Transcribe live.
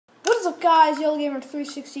guys?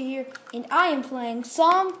 YellowGamer360 here, and I am playing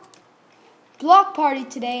some Block Party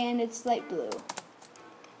today, and it's light blue.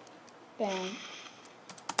 Bam.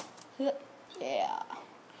 Yeah.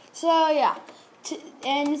 So yeah,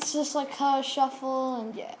 and it's just like a shuffle,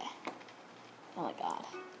 and yeah. Oh my god.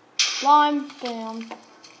 Lime, bam.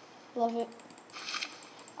 Love it.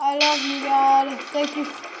 I love you, God.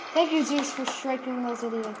 Thank you, ZEUS, for striking those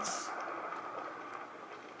idiots.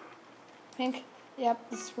 Pink.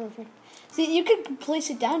 Yep, this is perfect. See, you can place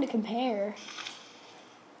it down to compare.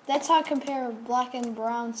 That's how I compare black and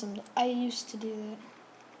brown. I used to do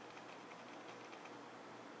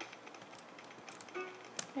that.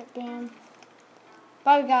 Right, bam.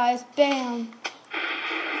 Bye, guys. Bam.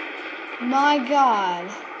 My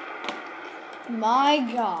God. My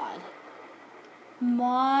God.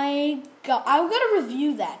 My God. I'm gonna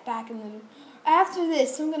review that back in the. After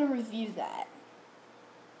this, I'm gonna review that.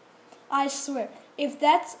 I swear, if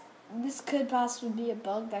this could possibly be a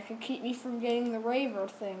bug that could keep me from getting the Raver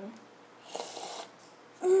thing.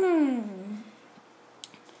 I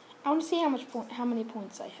want to see how many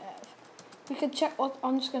points I have. We could check. Well,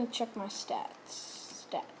 I'm just gonna check my stats.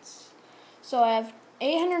 So I have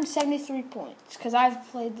 873 points because I've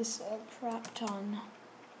played this a crap ton.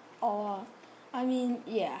 I mean,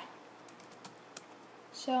 yeah.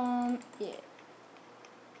 So yeah.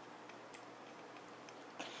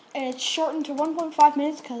 And it's shortened to 1.5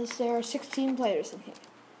 minutes because there are 16 players in here.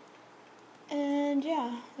 And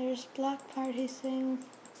yeah, there's Block Party thing,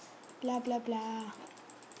 blah blah blah.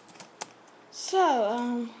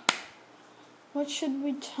 So, what should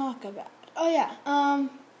we talk about? Oh yeah,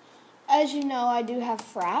 as you know, I do have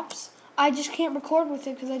fraps. I just can't record with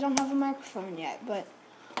it because I don't have a microphone yet. But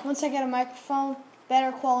once I get a microphone,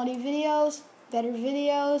 better quality videos,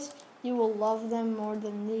 you will love them more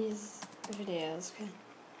than these videos. Okay?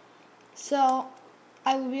 So,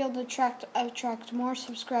 I will be able to attract more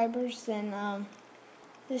subscribers than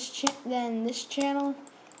this channel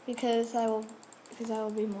because I will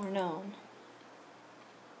be more known.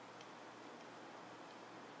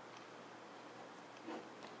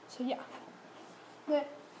 So yeah. But,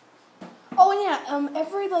 oh yeah,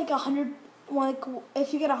 every like 100, like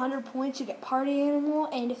if you get 100 points, you get Party Animal,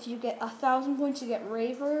 and if you get 1,000 points, you get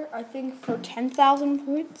Raver. I think for 10,000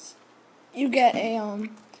 points, you get an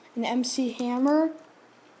MC Hammer,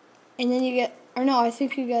 and then you get, or no, I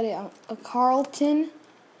think you get a Carlton.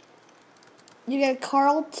 You get a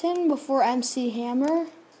Carlton before MC Hammer.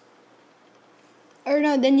 Or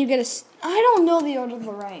no, then you get I don't know the order of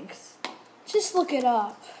the ranks. Just look it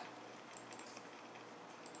up.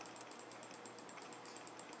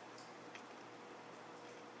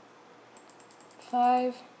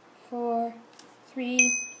 Five, 4, 3,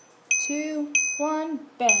 2, 1,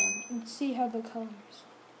 bam. Let's see how the colors.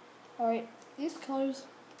 Alright, these colors.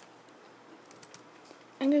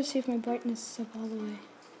 I'm gonna see if my brightness is up all the way.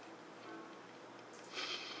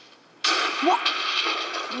 What?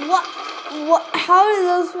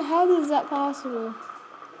 How is that possible?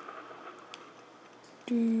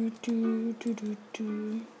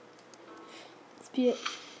 Let's be it.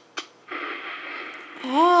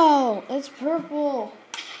 Ow, it's purple.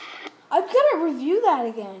 I'm gonna review that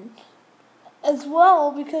again as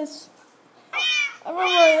well because I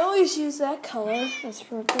remember I always use that color. That's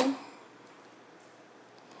purple.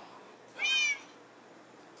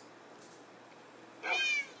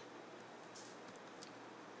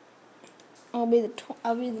 I'll be the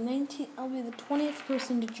 20th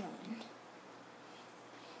person to join.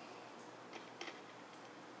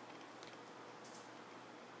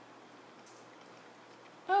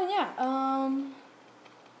 Oh yeah.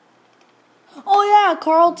 Oh yeah,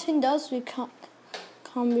 Carlton does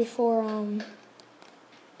come before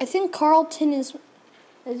I think Carlton is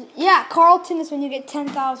when you get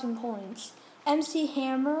 10,000 points. MC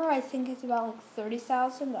Hammer, I think it's about like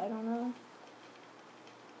 30,000, I don't know.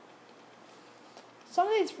 Some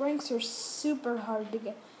of these ranks are super hard to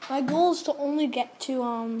get. My goal is to only get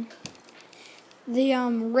to the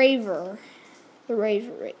Raver. The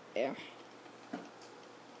Raver right there.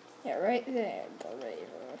 Yeah, right there, the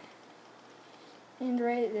Raver. And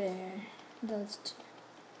right there, those two.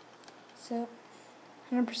 So,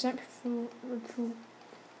 100%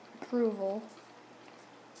 approval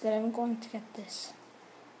that I'm going to get this.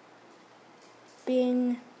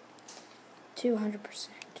 Being 200%.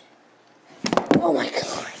 Oh my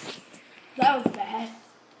god. That was bad.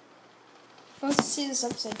 Let's see this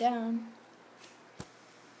upside down.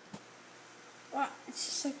 Wow, it's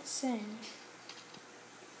just like the same.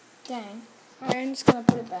 Dang. Alright, I'm just gonna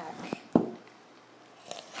put it back.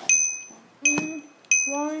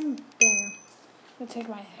 One, bam. I'm gonna take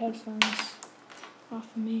my headphones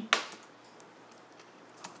off of me.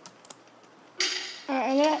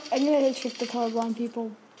 gonna hit trick the colorblind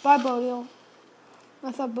people. Bye, Bodil.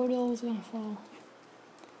 I thought Bodil was gonna fall.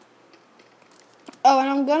 Oh, and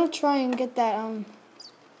I'm gonna try and get that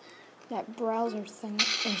that browser thing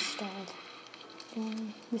installed.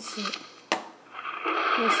 This is it.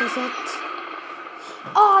 This is it.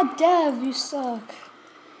 Ah, Dev, you suck.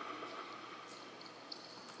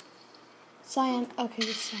 Cyan. Okay,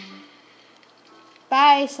 this Cyan.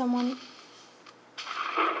 Bye, someone.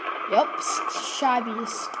 Yep, Shy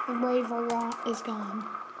Beast. The Brave is gone.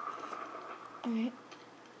 Alright.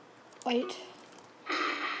 Wait.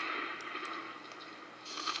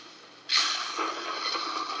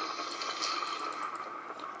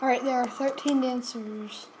 Alright, there are 13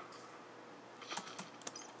 dancers.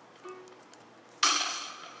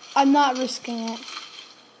 I'm not risking it.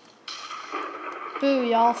 Boo,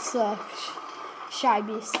 y'all suck. Shy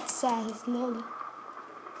Beast says no.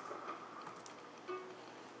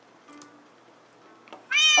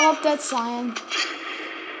 Oh, that's Cyan.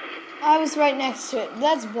 I was right next to it.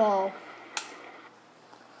 That's Bo.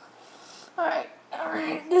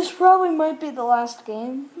 Alright. This probably might be the last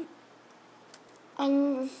game.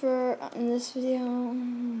 In this video.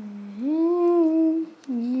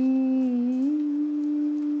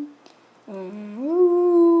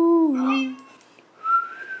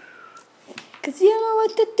 Cause you know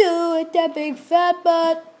what to do with that big fat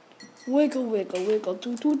butt. Wiggle, wiggle, wiggle,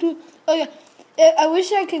 do, do, do. Oh yeah. I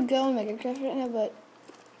wish I could go and make a craft right now, but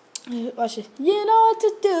watch this. You know what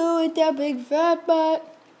to do with that big fat butt.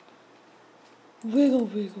 Wiggle,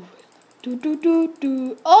 wiggle, wiggle. Do, do, do,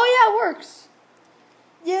 do. Oh yeah, it works.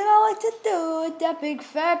 You know what to do with that big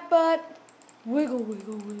fat butt. Wiggle,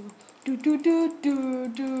 wiggle, wiggle. Do, do, do, do,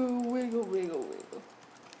 do. Wiggle, wiggle, wiggle.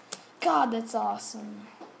 God, that's awesome.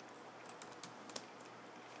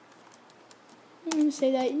 I'm gonna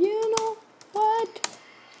say that. You know what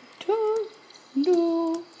to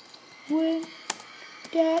do with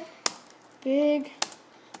that big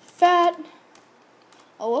fat,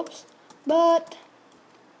 whoops, but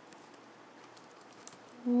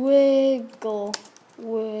wiggle,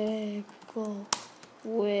 wiggle,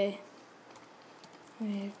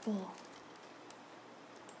 wiggle.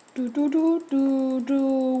 Do do do do do,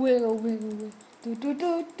 wiggle, wiggle, wiggle. Do do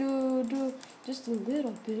do do do, just a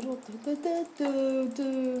little bit of do do do do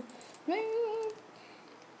do.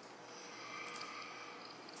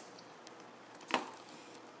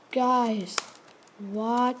 Guys,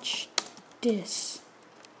 watch this.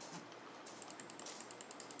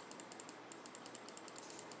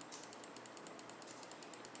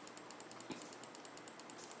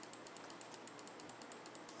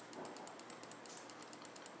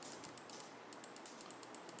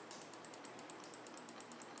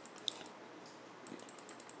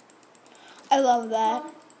 I love that.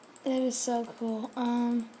 It is so cool.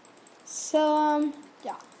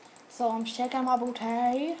 Yeah. So I'm checking my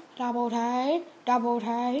booty. Double tie.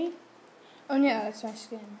 Oh yeah, that's my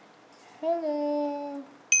skin. Hello.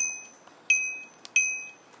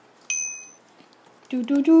 Do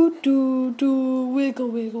do do do do, wiggle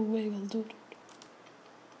wiggle wiggle do.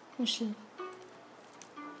 Oh shit.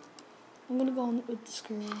 I'm gonna go on with this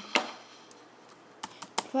girl.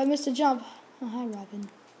 If I missed a jump, oh hi Robin.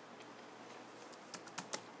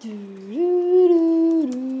 Do, do,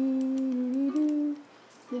 do, do,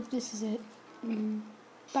 do. If this is it.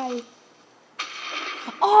 Bye.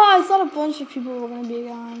 Oh, I thought a bunch of people were gonna be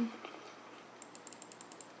gone.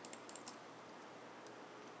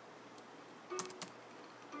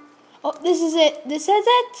 Oh, this is it. This is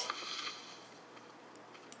it.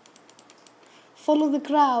 Follow the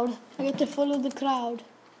crowd. I get to follow the crowd.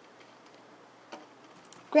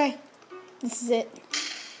 Great. This is it.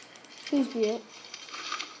 Please be it.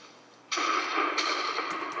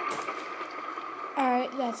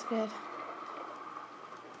 Alright, that's good.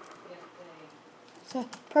 So,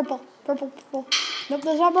 purple. Nope,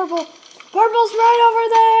 that's not purple. Purple's right over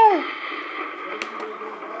there!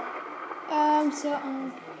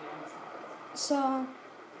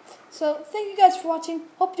 So thank you guys for watching.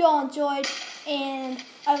 Hope you all enjoyed. And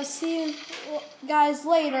I will see you guys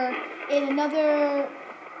later in another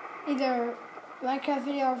either Minecraft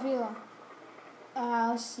video or vlog.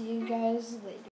 I'll see you guys later.